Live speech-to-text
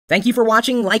Thank you for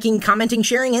watching, liking, commenting,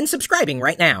 sharing, and subscribing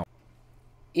right now.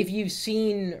 If you've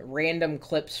seen random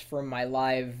clips from my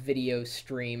live video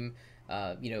stream,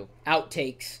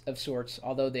 outtakes of sorts,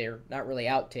 although they're not really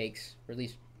outtakes, or at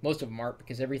least most of them aren't,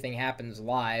 because everything happens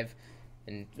live.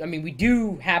 And, I mean, we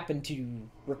do happen to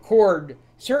record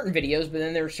certain videos, but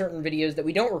then there are certain videos that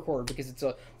we don't record because it's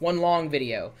a one long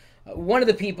video. One of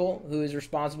the people who is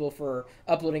responsible for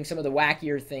uploading some of the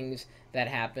wackier things that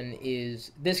happen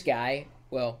is this guy.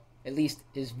 Well, at least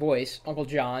his voice, Uncle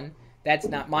John. That's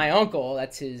not my uncle.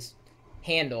 That's his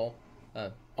handle,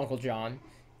 Uncle John.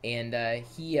 And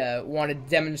he wanted to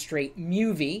demonstrate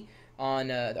Muvee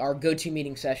on our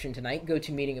GoToMeeting session tonight.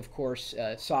 GoToMeeting, of course,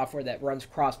 software that runs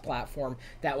cross-platform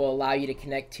that will allow you to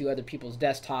connect to other people's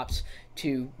desktops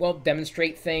to, well,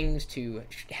 demonstrate things, to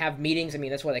have meetings. I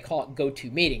mean, that's why they call it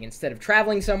GoToMeeting. Instead of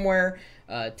traveling somewhere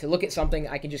to look at something,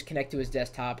 I can just connect to his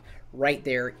desktop right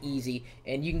there, easy.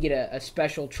 And you can get a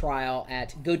special trial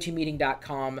at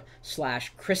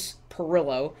gotomeeting.com/Chris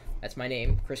Pirillo. That's my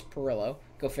name, Chris Pirillo.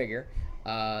 Go figure.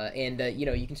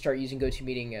 You can start using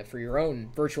GoToMeeting for your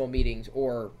own virtual meetings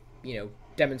or,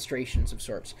 demonstrations of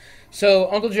sorts.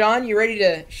 So, Uncle John, you ready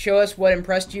to show us what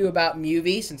impressed you about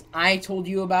Muvee since I told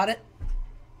you about it?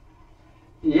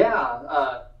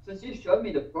 Yeah, since you showed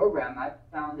me the program, I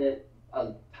found it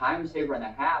a time saver and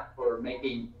a half for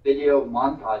making video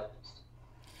montages.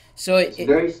 So it's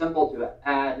very simple to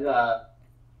add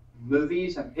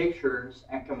movies and pictures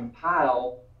and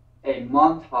compile a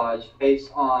montage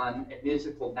based on a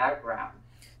musical background.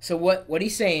 So what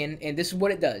he's saying, and this is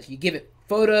what it does: you give it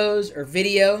photos or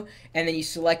video, and then you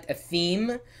select a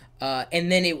theme,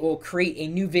 and then it will create a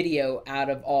new video out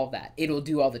of all that. It'll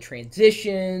do all the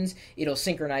transitions. It'll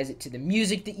synchronize it to the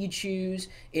music that you choose.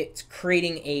 It's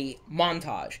creating a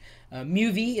montage.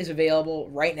 Muvee is available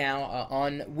right now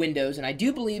on Windows, and I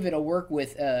do believe it'll work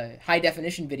with high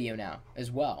definition video now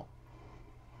as well.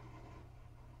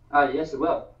 Yes, it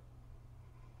will.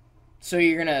 So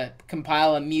you're gonna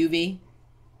compile a Muvee?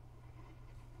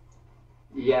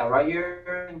 Yeah, right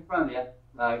here in front of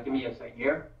you. Give me a second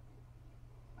here.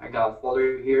 I got a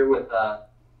folder here with a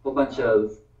whole bunch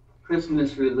of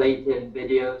Christmas-related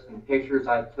videos and pictures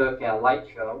I took at a light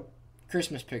show.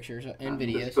 Christmas pictures and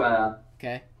videos. Just gonna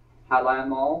highlight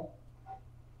them all.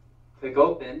 Click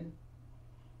open.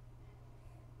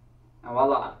 And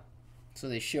voila. So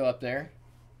they show up there.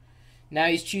 Now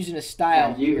he's choosing a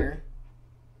style here.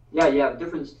 Yeah, you have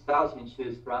different styles you can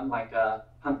choose from, like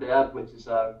Pump It Up, which is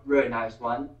a really nice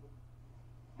one.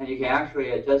 And you can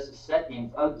actually adjust the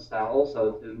settings of the style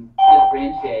also to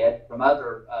differentiate it from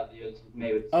other videos you've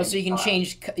made with the Oh, same so you can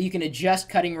style. you can adjust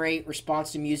cutting rate,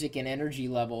 response to music, and energy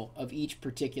level of each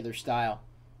particular style.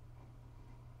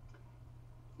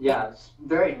 Yeah, it's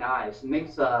very nice. It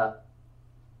makes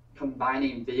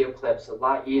combining video clips a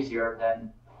lot easier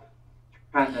than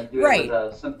trying to do it with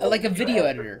a simple like a video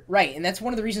editor. Right, and that's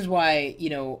one of the reasons why,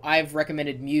 I've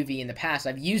recommended Muvee in the past.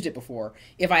 I've used it before.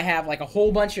 If I have like a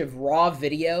whole bunch of raw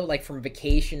video, like from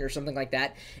vacation or something like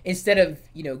that, instead of,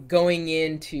 going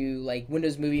into like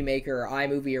Windows Movie Maker or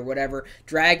iMovie or whatever,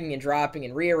 dragging and dropping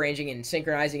and rearranging and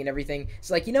synchronizing and everything,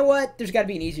 it's like, you know what? There's got to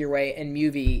be an easier way, and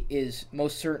Muvee is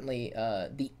most certainly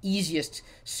the easiest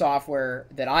software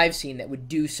that I've seen that would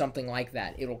do something like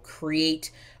that. It'll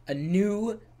create a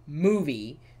new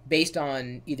movie based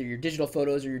on either your digital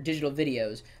photos or your digital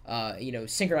videos,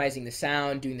 synchronizing the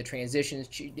sound, doing the transitions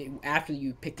after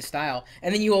you pick the style,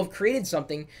 and then you'll have created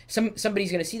something. Somebody's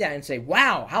going to see that and say,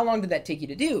 wow, how long did that take you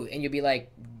to do? And you'll be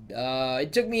like,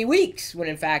 it took me weeks, when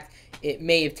in fact it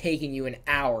may have taken you an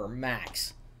hour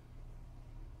max.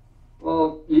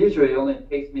 Well, usually it only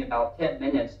takes me about 10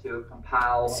 minutes to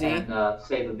compile and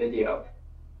save a video.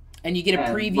 And you get a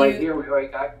preview. Right here we already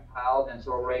got compiled, and it's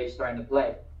already starting to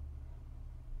play.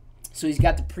 So he's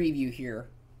got the preview here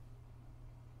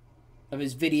of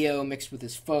his video mixed with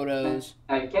his photos.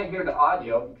 Now you can't hear the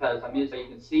audio because I'm using, you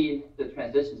can see the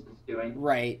transitions it's doing.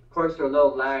 Right. Of course, they're a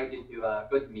little lag due to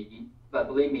GoToMeeting, but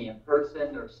believe me, in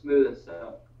person, they're smooth as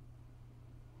silk.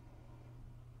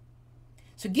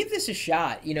 So give this a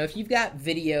shot. If you've got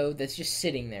video that's just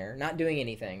sitting there, not doing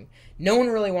anything, no one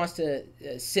really wants to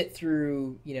sit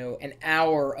through, an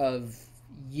hour of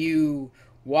you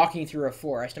walking through a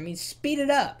forest. I mean, speed it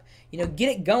up. Get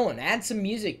it going. Add some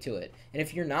music to it. And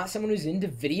if you're not someone who's into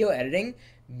video editing,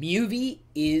 Muvee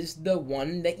is the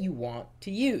one that you want to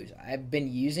use. I've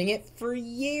been using it for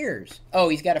years. Oh,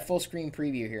 he's got a full screen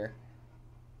preview here.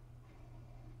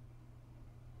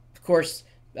 Of course,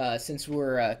 since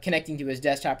we're connecting to his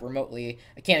desktop remotely,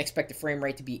 I can't expect the frame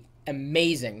rate to be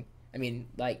amazing. I mean,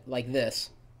 like this.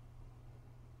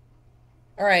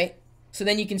 All right. So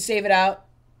then you can save it out.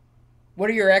 What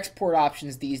are your export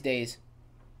options these days?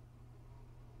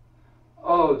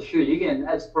 Oh, shoot, you can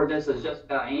export this as just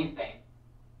about anything.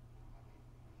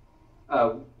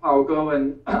 I'll go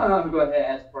and go ahead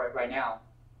and export it right now.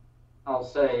 I'll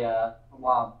say,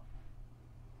 wow,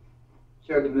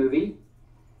 share the movie.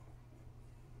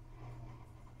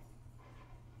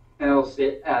 And it'll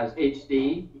sit as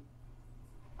HD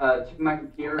to my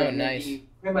computer Oh, and nice.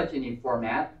 pretty much any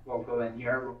format. We'll go in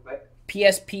here real quick.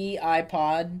 PSP,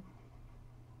 iPod.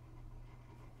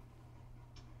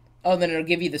 Oh, then it'll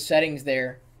give you the settings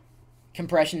there.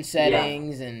 Compression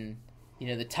settings and, you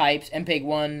know, the types.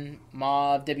 MPEG-1,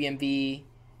 MOV, WMV.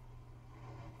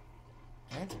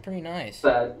 That's pretty nice.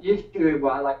 But usually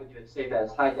what I like to do is save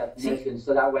as high definition,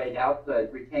 so that way the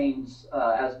output retains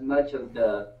as much of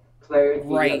the clarity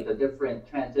of the different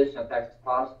transition effects as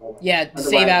possible. Yeah,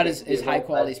 save out as high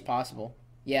quality as possible.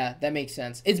 Yeah, that makes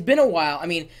sense. It's been a while. I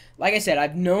mean, like I said,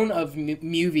 I've known of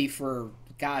Muvee for,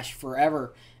 gosh,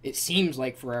 forever. It seems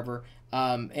like forever.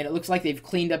 And it looks like they've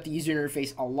cleaned up the user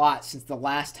interface a lot since the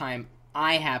last time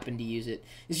I happened to use it.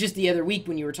 It's just the other week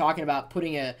when you were talking about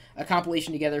putting a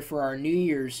compilation together for our New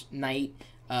Year's night,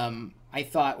 I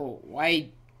thought, well, why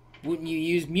wouldn't you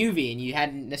use Muvee? And you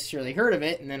hadn't necessarily heard of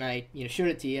it, and then I showed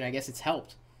it to you, and I guess it's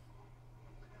helped.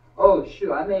 Oh,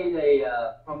 shoot, I made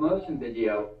a promotion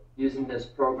video using this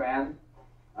program.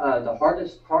 The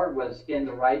hardest part was getting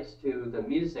the rights to the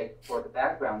music for the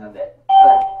background of it.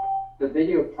 But the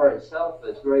video part itself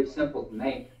is very simple to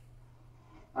make.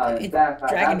 In fact,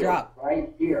 drag and drop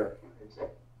right here.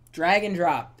 Drag and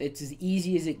drop. It's as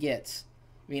easy as it gets.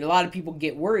 I mean, a lot of people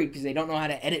get worried because they don't know how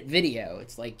to edit video.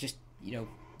 It's like, just,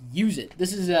 use it.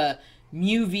 This is a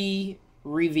Muvee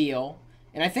reveal.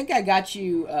 And I think I got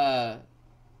you, let's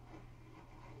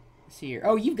see here.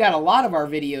 Oh, you've got a lot of our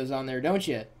videos on there, don't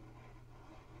you?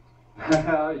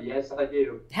 Yes, I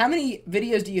do. How many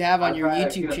videos do you have on your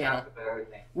YouTube channel?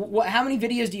 How many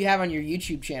videos do you have on your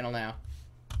YouTube channel now?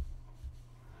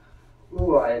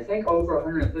 Ooh, I think over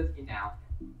 150 now.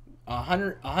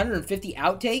 150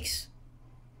 outtakes?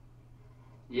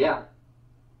 Yeah.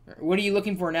 What are you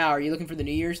looking for now? Are you looking for the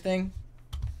New Year's thing?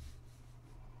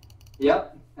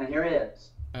 Yep, and here it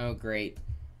is. Oh, great.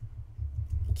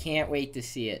 Can't wait to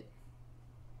see it.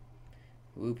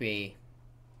 Whoopee.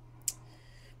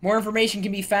 More information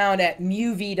can be found at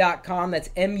muvee.com.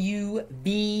 That's M-U-V-E-E.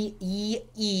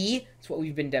 That's what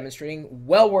we've been demonstrating.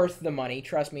 Well worth the money,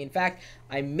 trust me. In fact,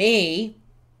 I may,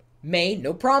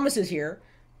 no promises here,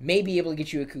 may be able to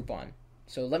get you a coupon.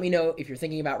 So let me know if you're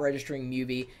thinking about registering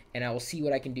Muvee, and I will see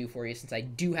what I can do for you, since I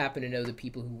do happen to know the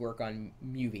people who work on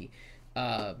Muvee.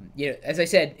 As I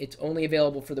said, it's only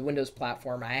available for the Windows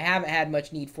platform. I haven't had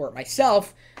much need for it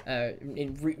myself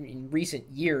in recent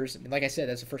years. Like I said,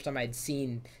 that's the first time I'd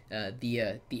seen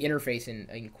the interface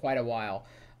in quite a while.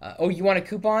 Oh, you want a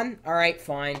coupon? All right,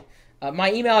 fine.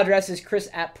 My email address is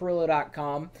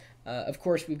chris@pirillo.com. Of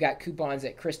course, we've got coupons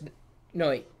at Chris. No,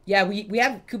 wait. Yeah, we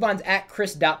have coupons at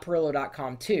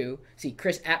chris.pirillo.com too. See,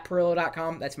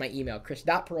 chris@pirillo.com, that's my email.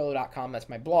 chris.pirillo.com, that's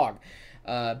my blog.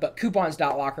 But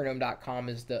coupons.lockergnome.com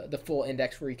is the full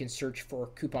index where you can search for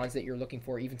coupons that you're looking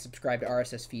for, even subscribe to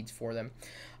RSS feeds for them.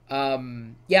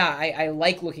 I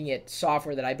like looking at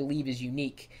software that I believe is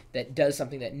unique, that does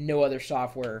something that no other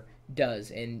software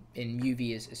does, and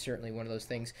Muvee is certainly one of those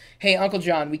things. Hey, Uncle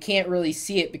John, we can't really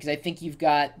see it because I think you've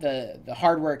got the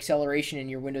hardware acceleration in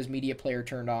your Windows Media Player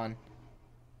turned on.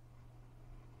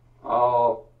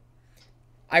 Oh.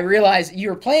 I realized you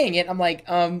were playing it. I'm like,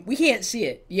 we can't see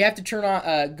it. You have to turn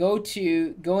on, go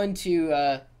into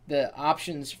the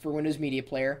options for Windows Media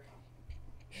Player.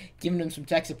 Giving them some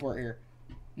tech support here.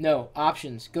 No,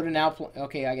 options. Go to now.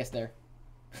 Okay, I guess there.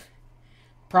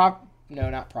 No,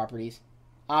 not properties.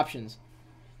 Options.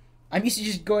 I'm used to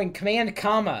just going command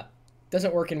comma.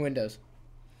 Doesn't work in Windows.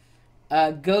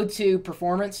 Go to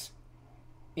performance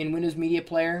in Windows Media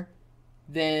Player.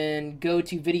 Then go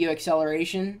to video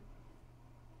acceleration.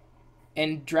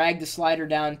 And drag the slider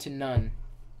down to none.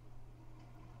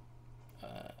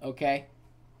 Okay.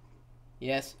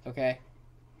 Yes, okay.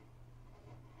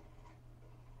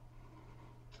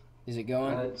 Is it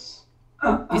going? Is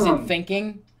it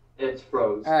thinking? It's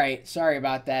froze. All right, sorry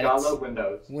about that. Download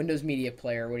Windows. Windows Media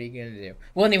Player, what are you going to do?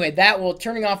 Well, anyway,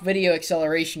 turning off video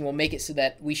acceleration will make it so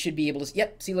that we should be able to...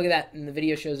 Yep, see, look at that, and the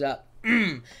video shows up.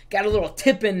 Got a little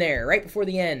tip in there right before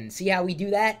the end. See how we do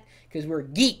that? Because we're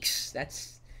geeks.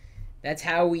 That's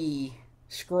how we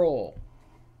scroll.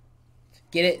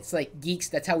 Get it? It's like geeks,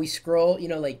 that's how we scroll.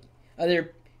 Like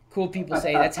other cool people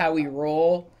say, that's how we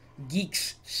roll.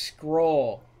 Geeks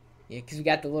scroll. Yeah, because we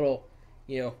got the little,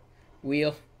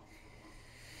 wheel.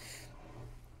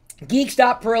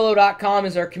 Geeks.Pirillo.com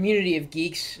is our community of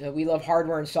geeks. We love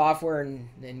hardware and software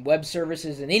and web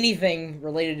services and anything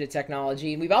related to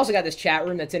technology. And we've also got this chat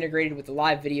room that's integrated with the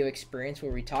live video experience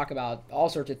where we talk about all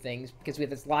sorts of things because we have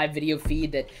this live video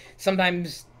feed that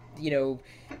sometimes,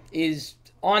 is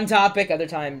on topic, other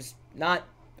times not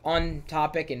on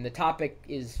topic. And the topic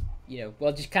is,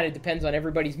 it just kind of depends on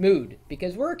everybody's mood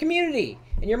because we're a community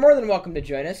and you're more than welcome to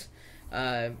join us.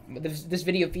 This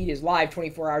video feed is live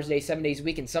 24 hours a day, 7 days a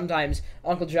week, and sometimes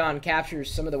Uncle John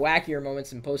captures some of the wackier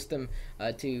moments and posts them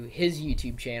to his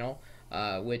YouTube channel,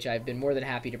 which I've been more than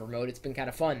happy to promote. It's been kind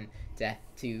of fun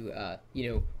to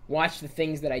watch the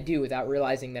things that I do without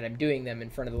realizing that I'm doing them in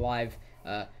front of the live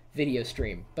video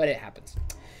stream, but it happens.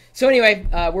 So anyway,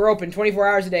 we're open 24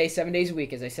 hours a day, 7 days a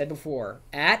week, as I said before,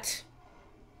 at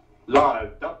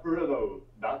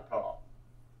live.Pirillo.com.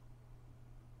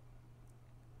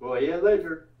 Well, yeah,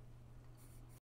 later.